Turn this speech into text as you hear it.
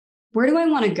where do I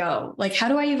want to go? Like, how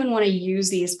do I even want to use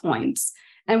these points?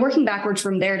 And working backwards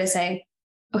from there to say,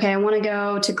 okay, I want to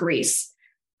go to Greece.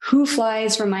 Who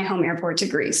flies from my home airport to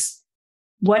Greece?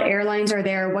 What airlines are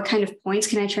there? What kind of points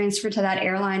can I transfer to that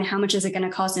airline? How much is it going to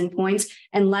cost in points?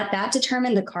 And let that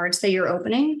determine the cards that you're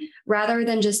opening, rather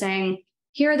than just saying,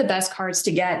 here are the best cards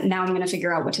to get. Now I'm going to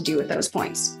figure out what to do with those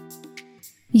points.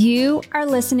 You are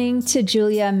listening to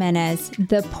Julia Menez,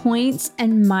 the points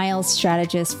and miles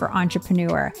strategist for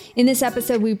entrepreneur. In this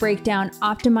episode, we break down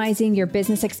optimizing your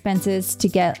business expenses to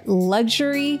get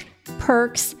luxury,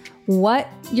 perks, what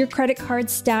your credit card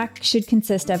stack should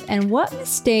consist of, and what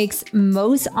mistakes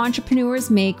most entrepreneurs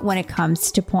make when it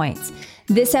comes to points.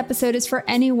 This episode is for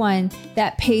anyone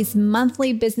that pays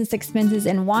monthly business expenses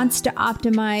and wants to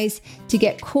optimize to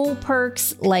get cool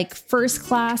perks like first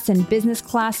class and business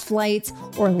class flights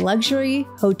or luxury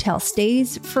hotel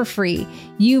stays for free.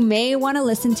 You may want to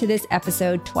listen to this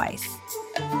episode twice.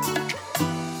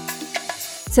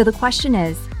 So the question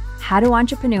is, how do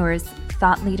entrepreneurs,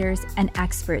 thought leaders, and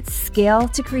experts scale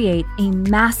to create a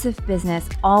massive business,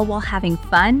 all while having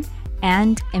fun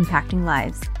and impacting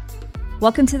lives?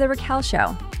 Welcome to The Raquel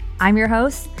Show. I'm your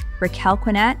host, Raquel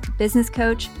Quinnett, business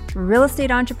coach, real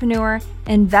estate entrepreneur,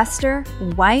 investor,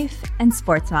 wife, and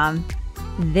sports mom.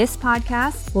 This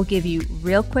podcast will give you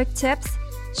real quick tips,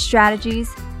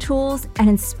 strategies, tools, and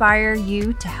inspire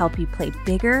you to help you play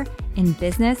bigger in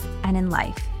business and in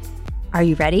life. Are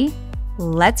you ready?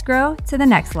 Let's grow to the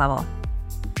next level.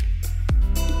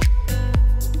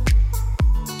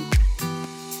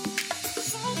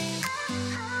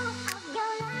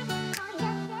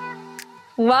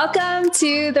 Welcome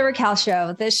to The Raquel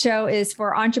Show. This show is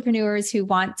for entrepreneurs who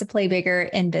want to play bigger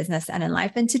in business and in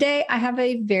life. And today I have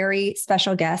a very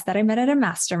special guest that I met at a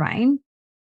mastermind.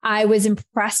 I was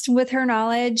impressed with her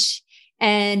knowledge,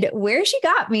 and where she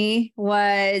got me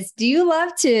was, do you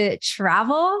love to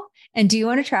travel? And do you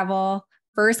want to travel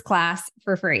first class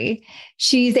for free?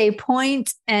 She's a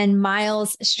point and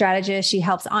miles strategist. She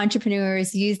helps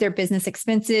entrepreneurs use their business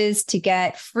expenses to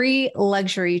get free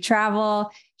luxury travel.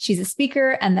 She's a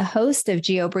speaker and the host of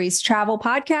GeoBreeze Travel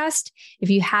Podcast. If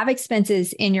you have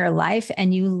expenses in your life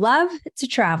and you love to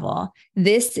travel,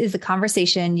 this is the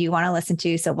conversation you want to listen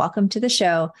to. So welcome to the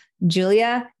show,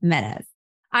 Julia Menez.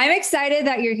 I'm excited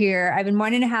that you're here. I've been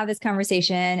wanting to have this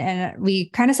conversation, and we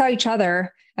kind of saw each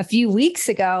other a few weeks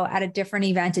ago at a different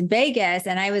event in Vegas.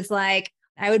 And I was like,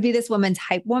 I would be this woman's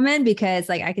hype woman, because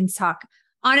like I can talk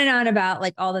on and on about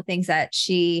like all the things that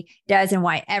she does and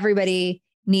why everybody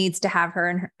needs to have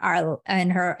her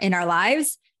in our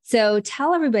lives. So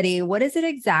tell everybody, what is it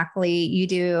exactly you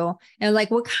do? And like,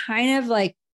 what kind of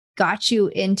like got you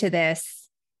into this,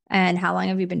 and how long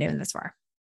have you been doing this for?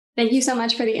 Thank you so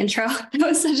much for the intro. That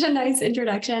was such a nice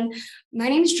introduction. My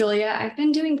name is Julia. I've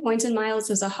been doing points and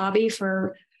miles as a hobby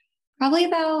for probably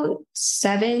about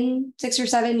 6 or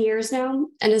 7 years now,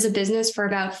 and as a business for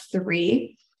about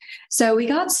 3. So we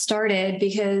got started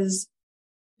because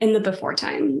in the before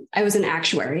time, I was an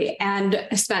actuary, and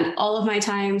I spent all of my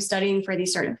time studying for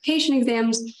these certification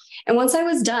exams. And once I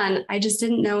was done, I just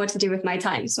didn't know what to do with my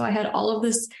time. So I had all of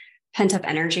this pent up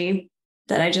energy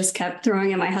that I just kept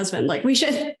throwing at my husband. Like, we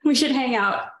should hang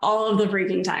out all of the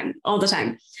freaking time, all the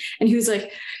time. And he was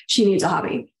like, she needs a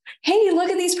hobby. Hey, look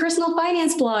at these personal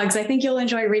finance blogs. I think you'll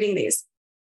enjoy reading these.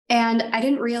 And I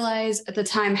didn't realize at the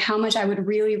time how much I would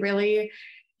really, really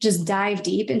just dive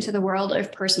deep into the world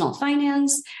of personal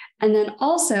finance. And then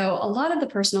also a lot of the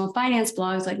personal finance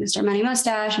blogs like Mr. Money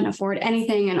Mustache and Afford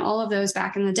Anything and all of those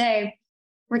back in the day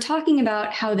were talking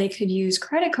about how they could use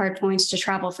credit card points to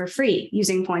travel for free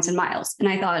using points and miles. And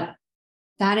I thought,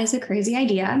 that is a crazy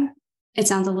idea. It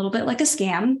sounds a little bit like a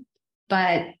scam,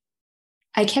 but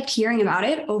I kept hearing about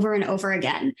it over and over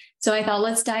again. So I thought,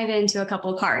 let's dive into a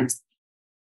couple of cards.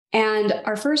 And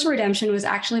our first redemption was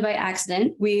actually by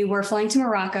accident. We were flying to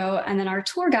Morocco, and then our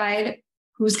tour guide,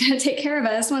 who was going to take care of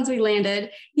us once we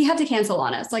landed, he had to cancel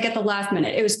on us, like at the last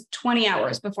minute. It was 20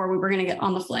 hours before we were going to get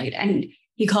on the flight. And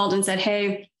he called and said,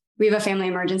 hey, we have a family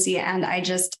emergency, and I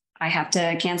have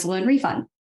to cancel and refund.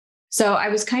 So I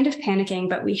was kind of panicking,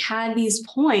 but we had these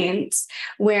points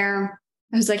where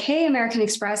I was like, hey, American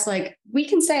Express, like, we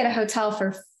can stay at a hotel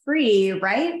for free,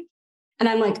 right? And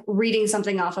I'm like reading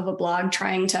something off of a blog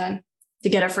trying to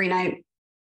get a free night.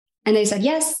 And they said,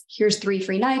 yes, here's 3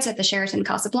 free nights at the Sheraton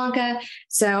Casablanca.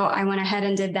 So I went ahead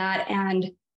and did that. And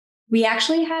we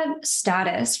actually had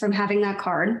status from having that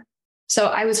card. So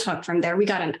I was hooked from there. We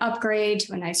got an upgrade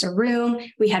to a nicer room.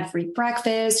 We had free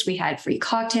breakfast. We had free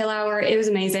cocktail hour. It was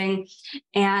amazing.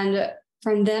 And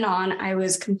from then on, I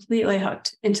was completely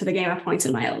hooked into the game of points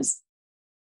and miles.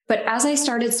 But as I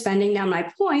started spending down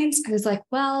my points, I was like,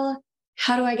 well,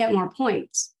 how do I get more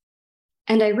points?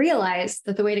 And I realized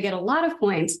that the way to get a lot of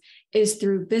points is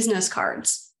through business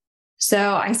cards.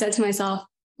 So I said to myself,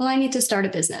 well, I need to start a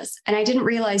business. And I didn't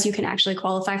realize you can actually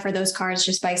qualify for those cards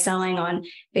just by selling on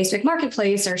Facebook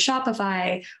Marketplace or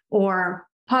Shopify or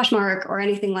Poshmark or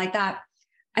anything like that.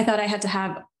 I thought I had to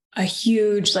have a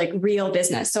huge, like, real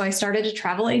business. So I started a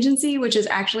travel agency, which is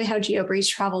actually how GeoBreeze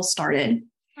Travel started.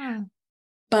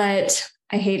 But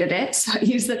I hated it. So I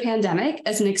used the pandemic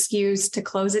as an excuse to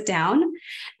close it down.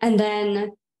 And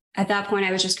then at that point,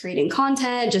 I was just creating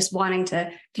content, just wanting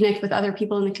to connect with other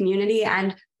people in the community.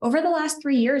 And over the last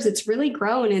 3 years, it's really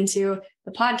grown into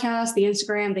the podcast, the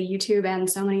Instagram, the YouTube, and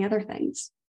so many other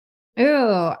things.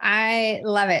 Ooh, I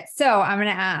love it. So I'm going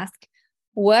to ask,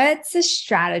 what's a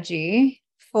strategy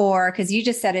for, because you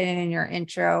just said it in your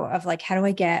intro of like, how do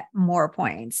I get more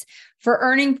points for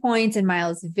earning points and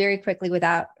miles very quickly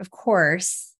without, of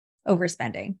course,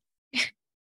 overspending?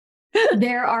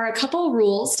 There are a couple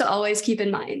rules to always keep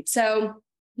in mind. So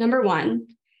number one,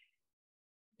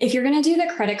 if you're going to do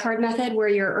the credit card method where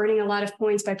you're earning a lot of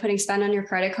points by putting spend on your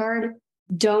credit card,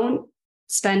 don't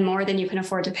spend more than you can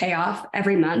afford to pay off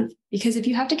every month. Because if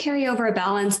you have to carry over a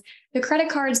balance, the credit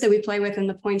cards that we play with in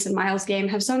the points and miles game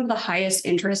have some of the highest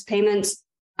interest payments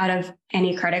out of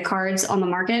any credit cards on the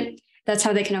market. That's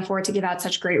how they can afford to give out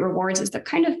such great rewards, is they're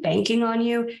kind of banking on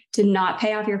you to not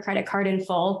pay off your credit card in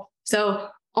full. So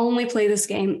only play this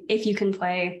game if you can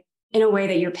play in a way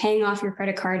that you're paying off your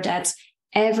credit card debts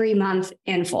every month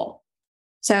in full.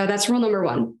 So that's rule number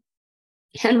one.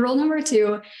 And rule number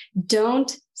two,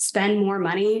 don't spend more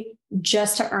money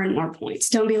just to earn more points.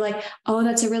 Don't be like, oh,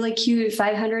 that's a really cute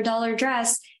 $500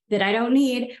 dress that I don't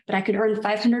need, but I could earn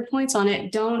 500 points on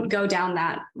it. Don't go down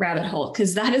that rabbit hole,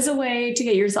 because that is a way to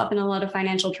get yourself in a lot of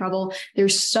financial trouble.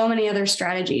 There's so many other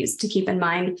strategies to keep in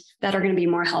mind that are going to be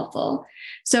more helpful.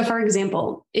 So for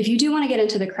example, if you do want to get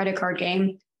into the credit card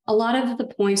game, a lot of the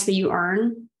points that you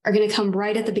earn are going to come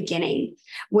right at the beginning,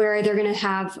 where they're going to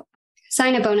have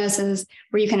sign-up bonuses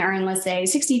where you can earn, let's say,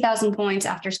 60,000 points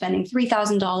after spending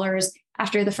 $3,000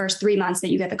 after the first 3 months that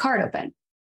you get the card open.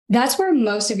 That's where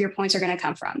most of your points are going to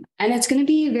come from. And it's going to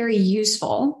be very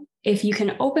useful if you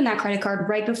can open that credit card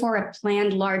right before a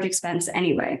planned large expense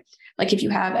anyway. Like if you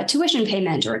have a tuition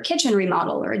payment or a kitchen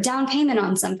remodel or a down payment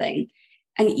on something,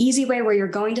 an easy way where you're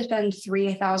going to spend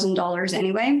 $3,000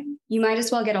 anyway, you might as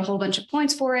well get a whole bunch of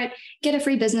points for it, get a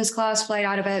free business class flight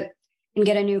out of it, and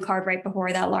get a new card right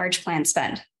before that large planned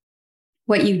spend.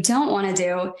 What you don't want to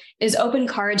do is open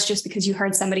cards just because you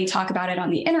heard somebody talk about it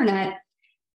on the internet.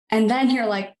 And then you're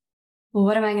like, well,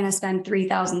 what am I going to spend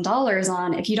 $3,000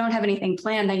 on? If you don't have anything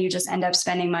planned, then you just end up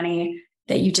spending money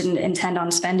that you didn't intend on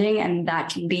spending. And that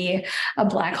can be a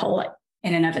black hole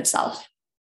in and of itself.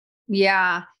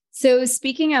 Yeah. So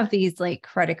speaking of these like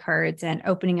credit cards and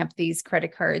opening up these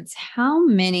credit cards, how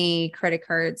many credit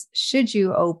cards should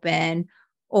you open?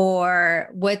 Or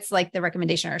what's like the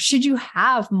recommendation? Or should you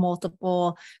have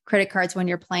multiple credit cards when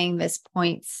you're playing this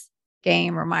points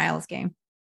game or miles game?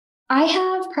 I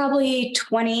have probably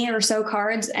 20 or so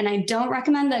cards, and I don't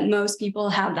recommend that most people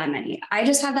have that many. I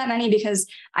just have that many because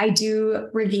I do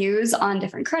reviews on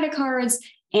different credit cards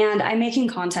and I'm making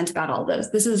content about all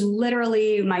those. This is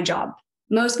literally my job.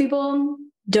 Most people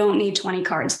don't need 20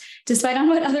 cards. Despite on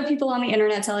what other people on the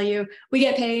internet tell you, we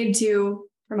get paid to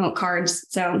promote cards.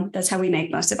 So that's how we make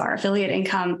most of our affiliate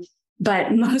income.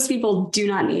 But most people do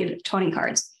not need 20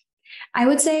 cards. I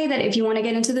would say that if you want to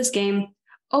get into this game,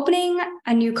 opening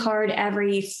a new card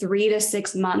every 3 to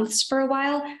 6 months for a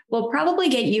while will probably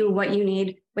get you what you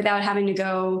need without having to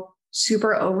go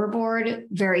super overboard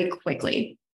very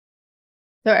quickly.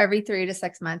 So every 3 to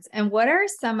 6 months. And what are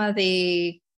some of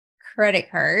the credit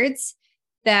cards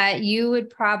that you would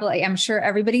probably, I'm sure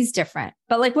everybody's different,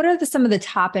 but like, what are some of the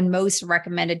top and most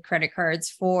recommended credit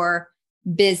cards for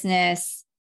business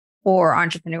or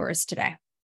entrepreneurs today?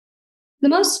 The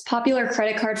most popular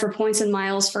credit card for points and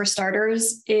miles for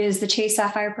starters is the Chase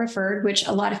Sapphire Preferred, which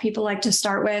a lot of people like to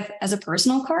start with as a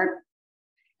personal card.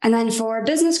 And then for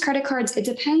business credit cards, it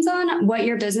depends on what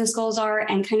your business goals are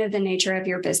and kind of the nature of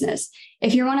your business.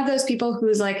 If you're one of those people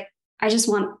who's like, I just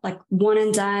want like one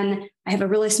and done, I have a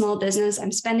really small business,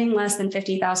 I'm spending less than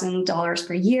 $50,000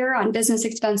 per year on business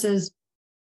expenses,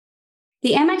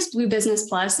 the Amex Blue Business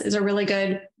Plus is a really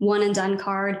good one and done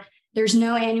card. There's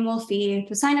no annual fee.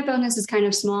 The sign-up bonus is kind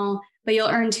of small, but you'll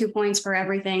earn 2 points for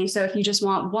everything. So if you just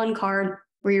want one card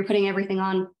where you're putting everything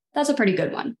on, that's a pretty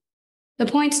good one. The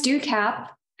points do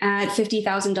cap at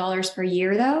 $50,000 per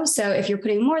year though. So if you're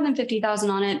putting more than $50,000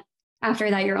 on it, after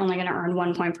that, you're only going to earn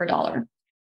 1 point per dollar.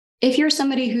 If you're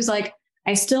somebody who's like,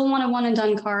 I still want a one and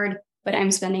done card, but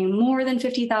I'm spending more than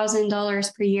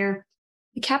 $50,000 per year.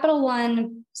 The Capital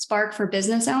One Spark for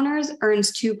business owners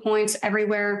earns 2 points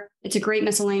everywhere. It's a great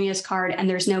miscellaneous card, and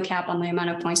there's no cap on the amount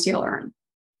of points you'll earn.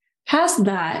 Past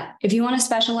that, if you want to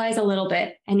specialize a little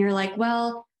bit and you're like,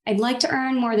 well, I'd like to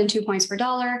earn more than 2 points per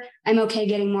dollar. I'm okay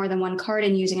getting more than one card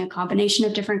and using a combination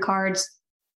of different cards.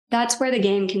 That's where the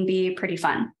game can be pretty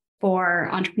fun for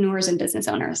entrepreneurs and business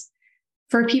owners.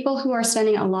 For people who are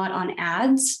spending a lot on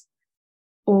ads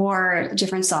or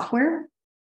different software,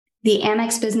 the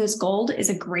Amex Business Gold is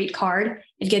a great card.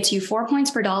 It gets you 4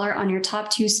 points per dollar on your top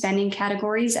 2 spending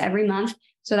categories every month.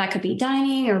 So that could be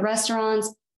dining or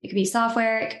restaurants. It could be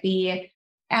software. It could be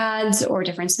ads or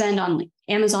different spend on like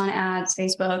Amazon ads,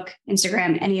 Facebook,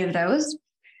 Instagram, any of those.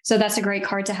 So that's a great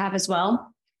card to have as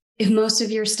well. If most of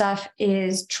your stuff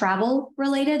is travel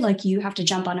related, like you have to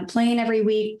jump on a plane every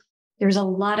week, there's a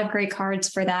lot of great cards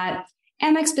for that.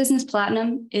 Amex Business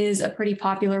Platinum is a pretty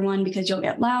popular one because you'll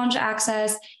get lounge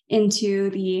access into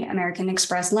the American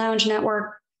Express Lounge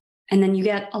Network. And then you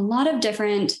get a lot of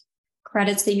different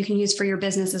credits that you can use for your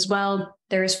business as well.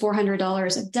 There's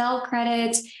 $400 of Dell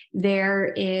credits.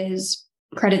 There is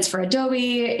credits for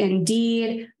Adobe,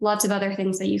 Indeed, lots of other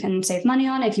things that you can save money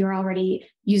on if you're already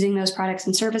using those products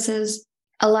and services.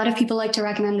 A lot of people like to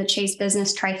recommend the Chase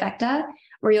Business Trifecta,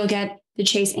 where you'll get the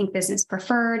Chase Ink Business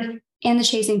Preferred and the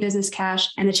Chase Ink Business Cash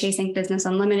and the Chase Ink Business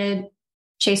Unlimited.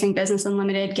 Chase Ink Business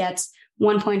Unlimited gets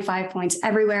 1.5 points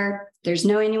everywhere. There's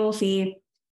no annual fee.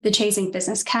 The Chase Ink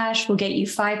Business Cash will get you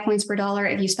 5 points per dollar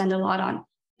if you spend a lot on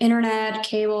internet,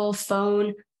 cable,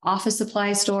 phone, office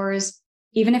supply stores.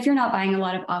 Even if you're not buying a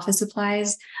lot of office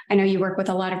supplies, I know you work with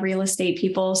a lot of real estate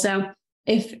people. So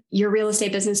if your real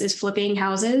estate business is flipping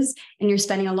houses and you're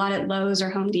spending a lot at Lowe's or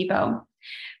Home Depot,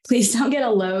 please don't get a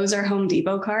Lowe's or Home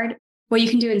Depot card. What you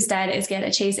can do instead is get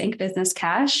a Chase Ink Business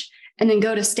Cash and then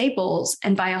go to Staples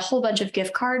and buy a whole bunch of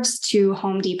gift cards to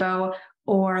Home Depot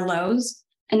or Lowe's.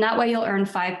 And that way you'll earn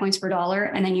 5 points per dollar.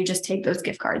 And then you just take those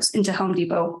gift cards into Home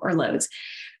Depot or Lowe's.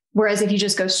 Whereas if you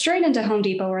just go straight into Home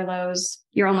Depot or Lowe's,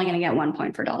 you're only going to get 1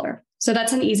 point per dollar. So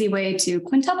that's an easy way to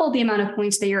quintuple the amount of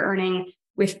points that you're earning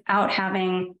without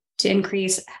having to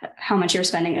increase how much you're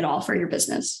spending at all for your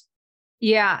business.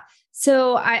 Yeah.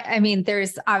 So I mean,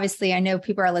 there's obviously, I know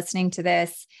people are listening to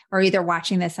this or either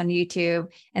watching this on YouTube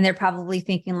and they're probably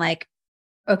thinking like,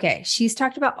 okay, she's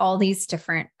talked about all these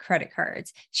different credit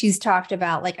cards. She's talked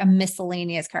about like a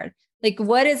miscellaneous card. Like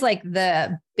what is like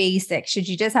the basic? Should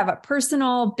you just have a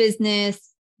personal,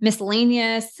 business,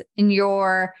 miscellaneous in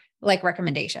your like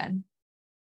recommendation?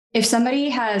 If somebody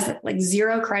has like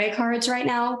 0 credit cards right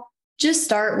now, just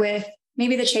start with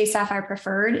maybe the Chase Sapphire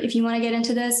Preferred. If you want to get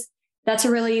into this, that's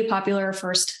a really popular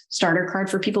first starter card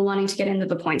for people wanting to get into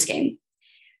the points game.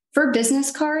 For business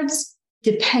cards,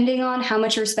 depending on how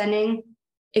much you're spending,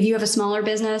 if you have a smaller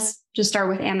business, just start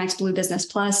with Amex Blue Business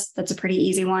Plus. That's a pretty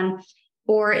easy one.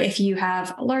 Or if you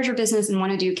have a larger business and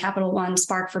want to do Capital One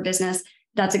Spark for Business,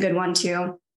 that's a good one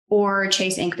too. Or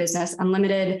Chase Ink Business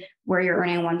Unlimited, where you're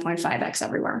earning 1.5x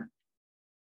everywhere.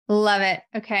 Love it.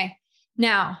 Okay.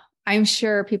 Now, I'm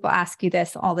sure people ask you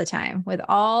this all the time with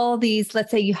all these,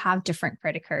 let's say you have different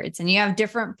credit cards and you have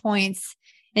different points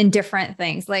in different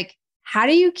things. Like, how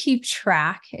do you keep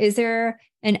track? Is there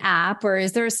an app or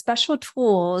is there special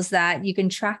tools that you can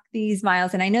track these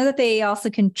miles? And I know that they also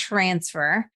can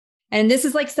transfer. And this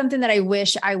is like something that I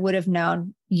wish I would have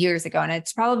known years ago. And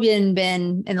it's probably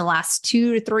been in the last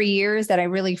 2 to 3 years that I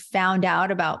really found out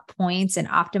about points and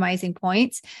optimizing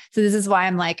points. So this is why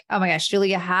I'm like, oh my gosh,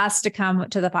 Julia has to come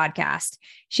to the podcast.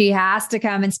 She has to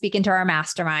come and speak into our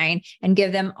mastermind and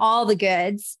give them all the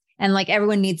goods. And like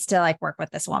everyone needs to like work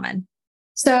with this woman.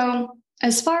 So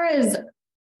as far as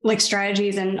like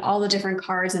strategies and all the different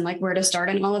cards and like where to start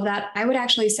and all of that, I would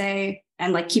actually say,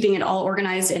 and like keeping it all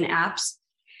organized in apps,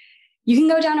 you can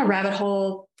go down a rabbit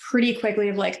hole pretty quickly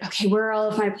of like, okay, where are all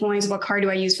of my points? What card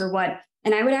do I use for what?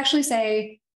 And I would actually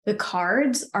say the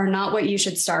cards are not what you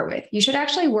should start with. You should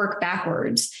actually work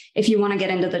backwards if you want to get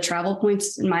into the travel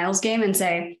points and miles game and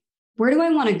say, where do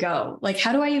I want to go? Like,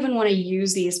 how do I even want to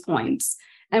use these points?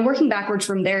 And working backwards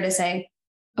from there to say,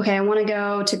 okay, I want to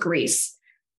go to Greece.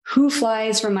 Who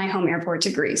flies from my home airport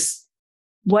to Greece?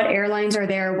 What airlines are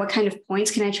there? What kind of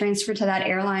points can I transfer to that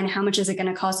airline? How much is it going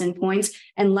to cost in points?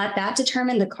 And let that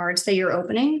determine the cards that you're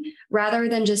opening rather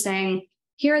than just saying,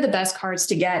 here are the best cards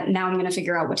to get. Now I'm going to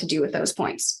figure out what to do with those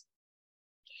points.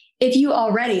 If you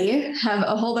already have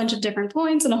a whole bunch of different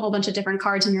points and a whole bunch of different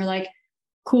cards and you're like,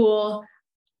 cool,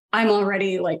 I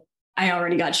already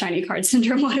got shiny card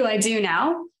syndrome. What do I do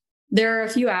now? There are a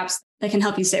few apps that can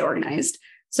help you stay organized.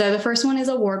 So the first one is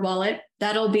a Ward wallet.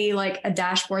 That'll be like a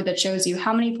dashboard that shows you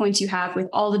how many points you have with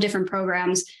all the different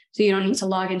programs. So you don't need to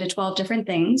log into 12 different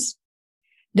things.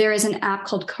 There is an app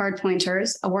called Card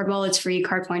Pointers. A Ward wallet's free.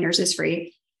 Card Pointers is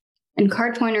free. And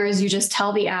Card Pointers, you just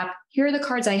tell the app, here are the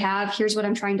cards I have. Here's what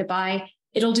I'm trying to buy.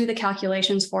 It'll do the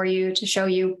calculations for you to show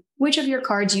you which of your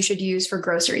cards you should use for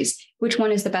groceries, which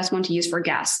one is the best one to use for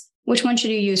gas, which one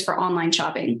should you use for online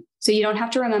shopping. So you don't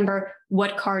have to remember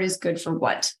what card is good for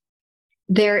what.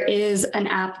 There is an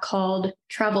app called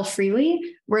Travel Freely,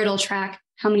 where it'll track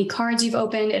how many cards you've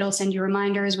opened. It'll send you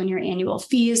reminders when your annual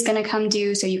fee is going to come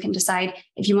due, so you can decide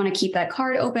if you want to keep that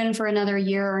card open for another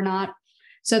year or not.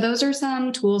 So those are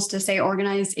some tools to stay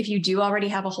organized if you do already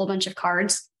have a whole bunch of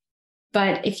cards.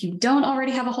 But if you don't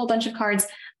already have a whole bunch of cards,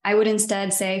 I would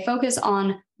instead say focus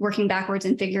on working backwards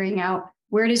and figuring out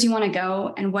where it is you want to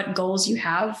go and what goals you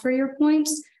have for your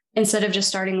points, instead of just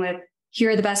starting with,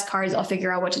 here are the best cards, I'll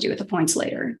figure out what to do with the points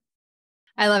later.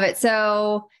 I love it.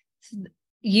 So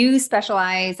you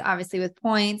specialize obviously with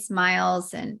points,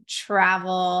 miles, and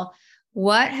travel.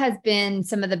 What has been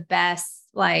some of the best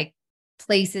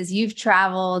places you've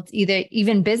traveled, either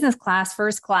even business class,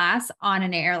 first class on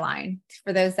an airline,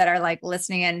 for those that are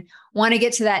listening and want to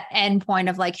get to that end point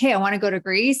of hey, I want to go to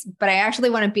Greece, but I actually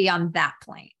want to be on that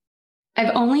plane?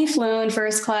 I've only flown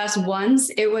first class once.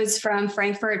 It was from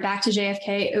Frankfurt back to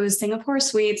JFK. It was Singapore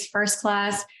Suites, first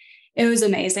class. It was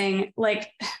amazing.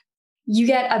 You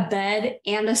get a bed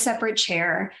and a separate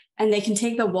chair, and they can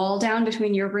take the wall down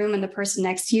between your room and the person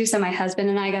next to you. So my husband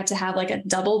and I got to have a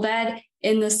double bed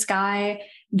in the sky.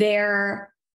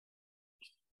 There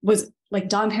was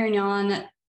Dom Perignon.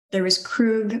 There was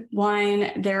Krug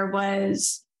wine. There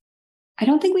was, I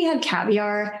don't think we had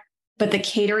caviar, but the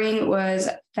catering was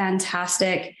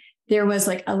fantastic. There was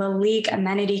a Lalique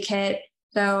amenity kit.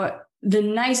 So the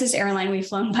nicest airline we've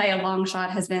flown by a long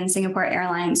shot has been Singapore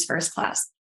Airlines first class.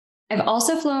 I've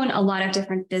also flown a lot of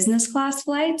different business class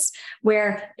flights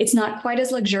where it's not quite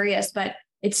as luxurious, but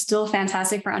it's still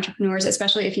fantastic for entrepreneurs,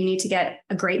 especially if you need to get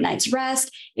a great night's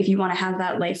rest, if you want to have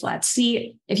that lay flat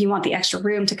seat, if you want the extra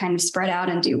room to kind of spread out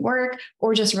and do work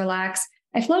or just relax.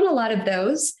 I've flown a lot of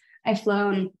those. I've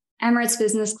flown Emirates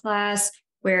business class,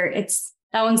 where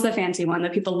that one's the fancy one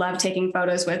that people love taking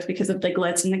photos with because of the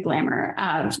glitz and the glamour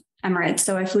of Emirates.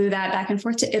 So I flew that back and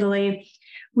forth to Italy.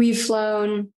 We've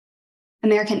flown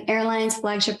American Airlines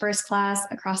flagship first class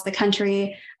across the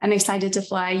country. I'm excited to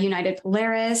fly United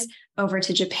Polaris over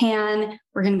to Japan.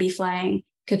 We're going to be flying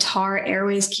Qatar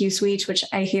Airways Q Suite, which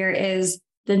I hear is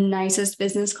the nicest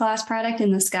business class product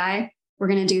in the sky. We're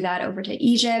going to do that over to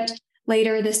Egypt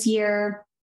later this year.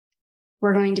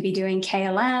 We're going to be doing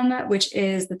KLM, which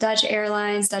is the Dutch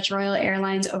Airlines, Dutch Royal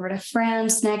Airlines, over to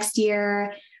France next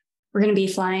year. We're going to be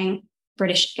flying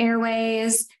British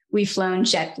Airways. We've flown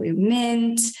JetBlue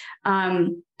Mint.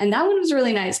 And that one was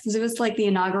really nice because it was the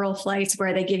inaugural flights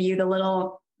where they give you the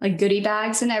little goodie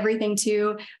bags and everything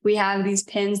too. We have these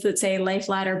pins that say lay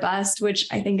flat or bust, which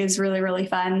I think is really, really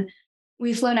fun.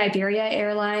 We've flown Iberia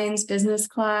Airlines business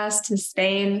class to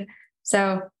Spain.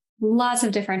 So lots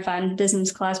of different fun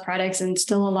business class products, and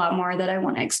still a lot more that I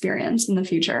want to experience in the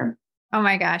future. Oh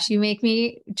my gosh, you make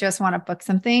me just want to book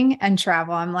something and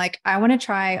travel. I'm I want to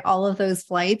try all of those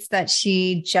flights that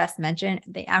she just mentioned,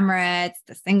 the Emirates,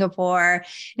 the Singapore.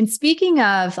 And speaking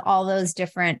of all those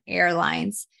different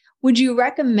airlines, would you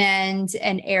recommend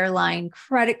an airline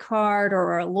credit card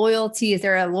or a loyalty? Is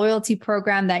there a loyalty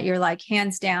program that you're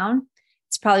hands down,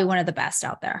 it's probably one of the best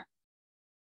out there?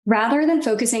 Rather than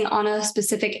focusing on a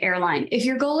specific airline, if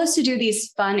your goal is to do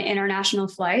these fun international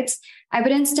flights, I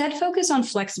would instead focus on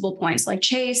flexible points like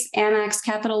Chase, Amex,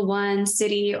 Capital One,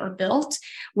 Citi, or Bilt,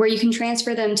 where you can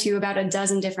transfer them to about a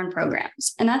dozen different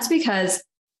programs. And that's because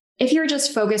if you're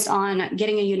just focused on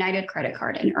getting a United credit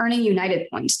card and earning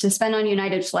United points to spend on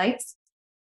United flights,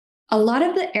 a lot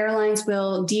of the airlines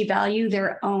will devalue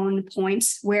their own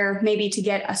points, where maybe to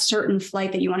get a certain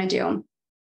flight that you want to do,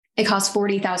 it costs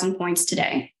 40,000 points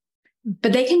today.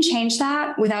 But they can change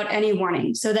that without any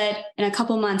warning, so that in a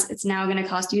couple months, it's now going to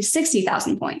cost you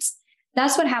 60,000 points.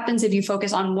 That's what happens if you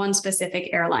focus on one specific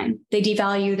airline. They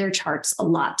devalue their charts a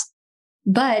lot.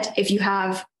 But if you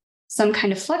have some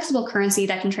kind of flexible currency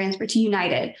that can transfer to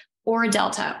United or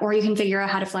Delta, or you can figure out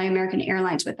how to fly American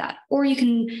Airlines with that, or you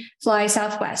can fly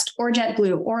Southwest or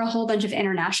JetBlue or a whole bunch of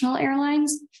international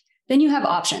airlines, then you have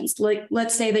options.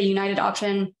 Let's say the United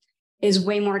option is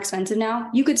way more expensive now.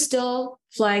 You could still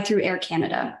fly through Air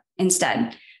Canada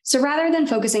instead. So rather than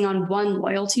focusing on one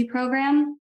loyalty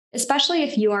program, especially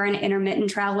if you are an intermittent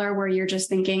traveler where you're just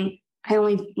thinking, I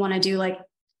only want to do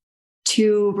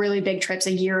 2 really big trips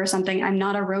a year or something. I'm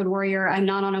not a road warrior. I'm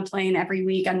not on a plane every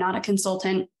week. I'm not a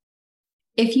consultant.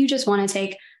 If you just want to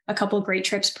take a couple great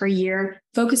trips per year,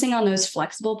 focusing on those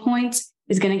flexible points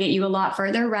is going to get you a lot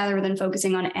further rather than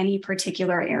focusing on any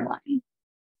particular airline.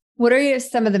 What are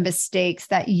some of the mistakes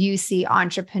that you see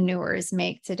entrepreneurs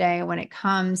make today when it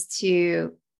comes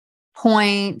to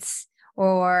points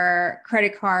or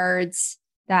credit cards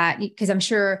because I'm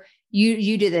sure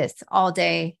you do this all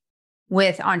day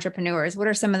with entrepreneurs. What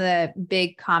are some of the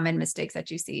big common mistakes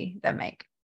that you see them make?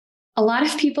 A lot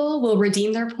of people will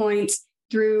redeem their points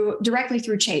directly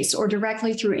through Chase or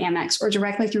directly through Amex or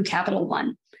directly through Capital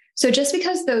One. So just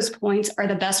because those points are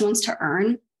the best ones to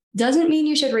earn doesn't mean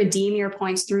you should redeem your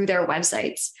points through their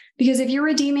websites. Because if you're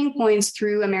redeeming points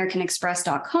through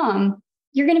AmericanExpress.com,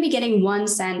 you're going to be getting 1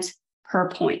 cent per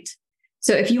point.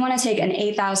 So if you want to take an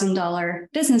 $8,000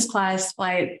 business class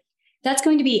flight, that's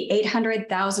going to be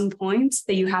 800,000 points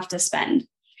that you have to spend,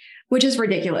 which is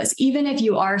ridiculous. Even if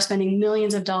you are spending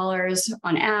millions of dollars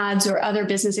on ads or other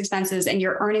business expenses and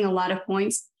you're earning a lot of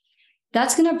points,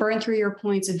 that's going to burn through your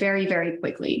points very, very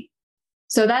quickly.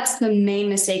 So that's the main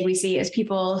mistake we see is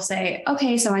people say,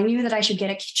 okay, so I knew that I should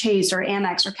get a Chase or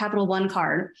Amex or Capital One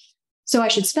card. So I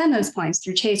should spend those points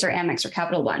through Chase or Amex or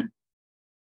Capital One.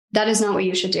 That is not what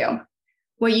you should do.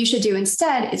 What you should do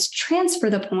instead is transfer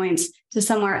the points to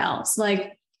somewhere else.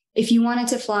 Like if you wanted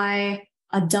to fly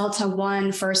a Delta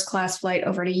One first class flight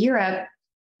over to Europe,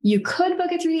 you could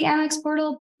book it through the Amex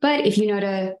portal. But if you know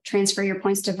to transfer your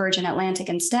points to Virgin Atlantic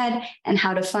instead and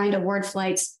how to find award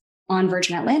flights on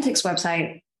Virgin Atlantic's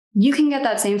website, you can get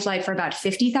that same flight for about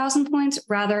 50,000 points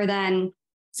rather than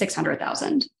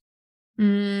 600,000.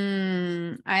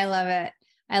 I love it.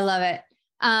 I love it.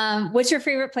 What's your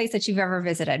favorite place that you've ever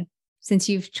visited since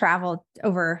you've traveled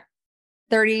over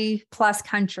 30 plus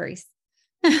countries?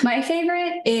 My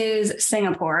favorite is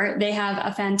Singapore. They have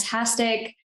a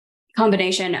fantastic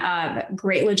combination of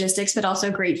great logistics, but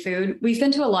also great food. We've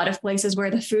been to a lot of places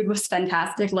where the food was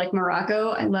fantastic, like Morocco.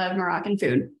 I love Moroccan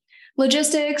food.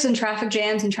 Logistics and traffic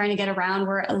jams and trying to get around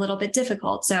were a little bit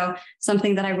difficult. So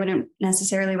something that I wouldn't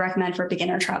necessarily recommend for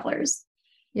beginner travelers.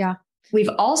 Yeah. We've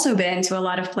also been to a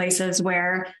lot of places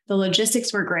where the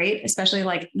logistics were great, especially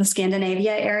like the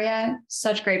Scandinavia area,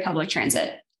 such great public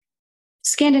transit.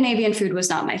 Scandinavian food was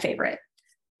not my favorite,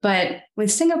 but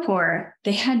with Singapore,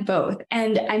 they had both.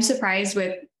 And I'm surprised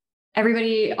with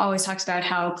everybody always talks about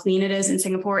how clean it is in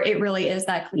Singapore. It really is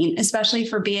that clean, especially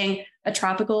for being a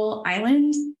tropical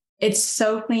island. It's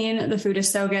so clean. The food is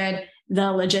so good.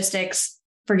 The logistics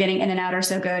for getting in and out are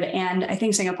so good. And I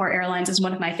think Singapore Airlines is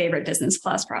one of my favorite business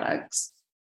class products.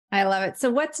 I love it.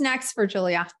 So what's next for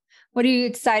Julia? What are you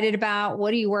excited about?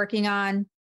 What are you working on?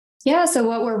 Yeah, so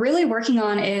what we're really working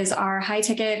on is our high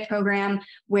ticket program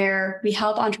where we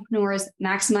help entrepreneurs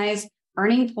maximize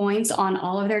earning points on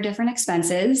all of their different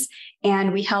expenses.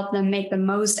 And we help them make the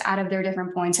most out of their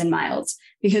different points and miles,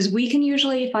 because we can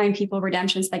usually find people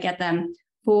redemptions that get them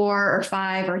 4 or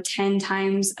 5 or 10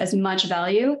 times as much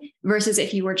value versus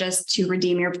if you were just to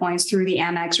redeem your points through the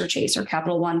Amex or Chase or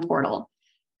Capital One portal.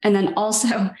 And then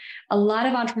also a lot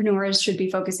of entrepreneurs should be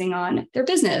focusing on their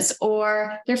business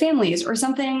or their families or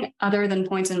something other than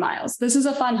points and miles. This is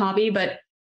a fun hobby, but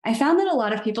I found that a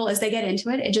lot of people, as they get into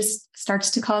it, it just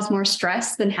starts to cause more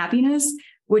stress than happiness,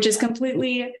 which is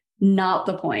completely not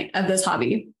the point of this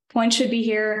hobby. Points should be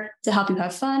here to help you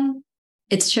have fun.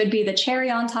 It should be the cherry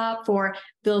on top for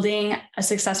building a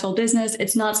successful business.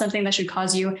 It's not something that should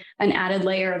cause you an added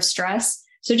layer of stress.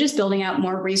 So just building out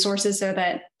more resources so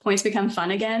that points become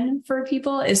fun again for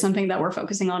people is something that we're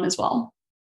focusing on as well.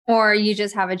 Or you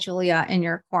just have a Julia in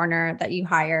your corner that you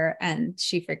hire and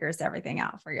she figures everything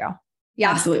out for you.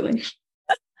 Yeah, absolutely.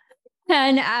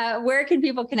 And where can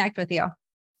people connect with you?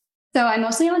 So I'm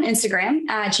mostly on Instagram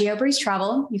at GeoBreeze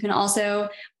Travel. You can also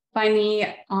find me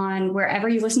on wherever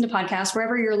you listen to podcasts,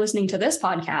 wherever you're listening to this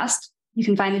podcast, you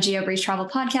can find the GeoBreeze Travel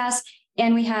podcast.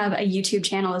 And we have a YouTube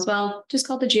channel as well, just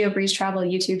called the GeoBreeze Travel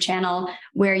YouTube channel,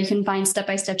 where you can find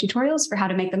step-by-step tutorials for how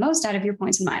to make the most out of your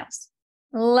points and miles.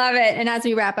 Love it. And as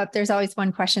we wrap up, there's always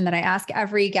one question that I ask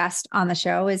every guest on the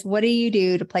show is, what do you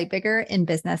do to play bigger in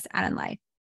business and in life?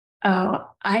 Oh,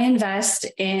 I invest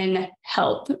in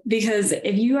help, because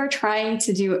if you are trying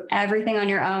to do everything on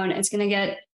your own, it's going to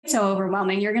get so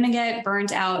overwhelming. You're going to get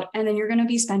burnt out, and then you're going to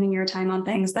be spending your time on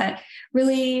things that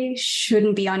really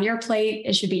shouldn't be on your plate.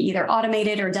 It should be either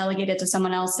automated or delegated to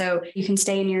someone else so you can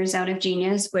stay in your zone of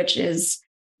genius, which is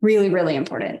really, really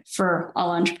important for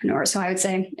all entrepreneurs. So I would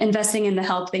say investing in the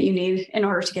help that you need in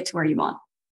order to get to where you want.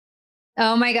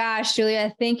 Oh my gosh,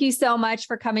 Julia, thank you so much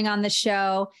for coming on the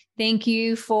show. Thank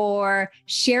you for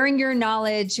sharing your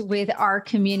knowledge with our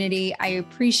community. I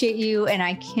appreciate you, and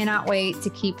I cannot wait to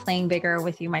keep playing bigger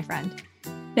with you, my friend.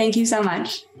 Thank you so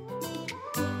much.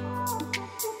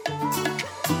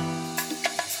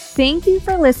 Thank you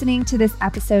for listening to this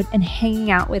episode and hanging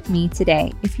out with me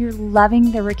today. If you're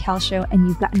loving the Raquel Show and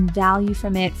you've gotten value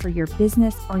from it for your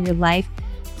business or your life,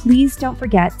 please don't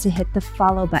forget to hit the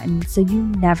follow button so you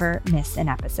never miss an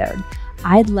episode.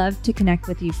 I'd love to connect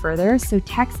with you further, so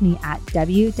text me at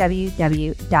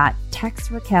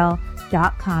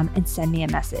www.textraquel.com and send me a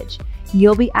message.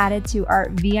 You'll be added to our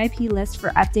VIP list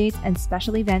for updates and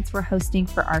special events we're hosting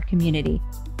for our community.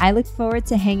 I look forward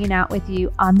to hanging out with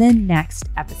you on the next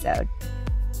episode.